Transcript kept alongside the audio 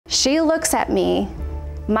She looks at me.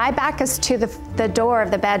 My back is to the door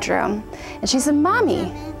of the bedroom. And she said,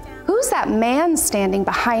 Mommy, who's that man standing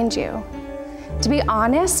behind you? To be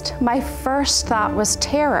honest, my first thought was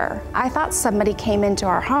terror. I thought somebody came into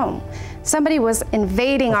our home. Somebody was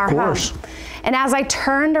invading our home. And as I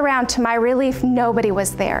turned around, to my relief, nobody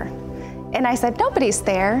was there. And I said, nobody's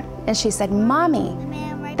there. And she said, Mommy,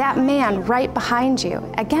 that man right behind you.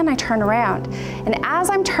 Again, I turn around. And as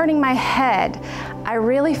I'm turning my head, I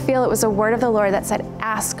really feel it was a word of the Lord that said,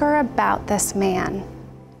 ask her about this man.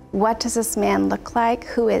 What does this man look like?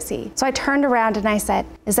 Who is he? So I turned around and I said,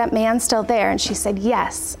 is that man still there? And she said,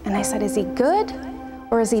 yes. And I said, is he good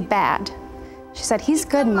or is he bad? She said, he's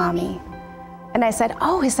good, Mommy. And I said,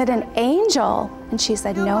 oh, is it an angel? And she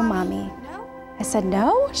said, no, Mommy. I said,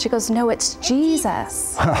 no? She goes, no, it's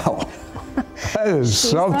Jesus. Wow. That is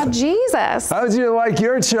something. Jesus. How would you like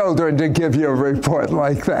your children to give you a report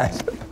like that?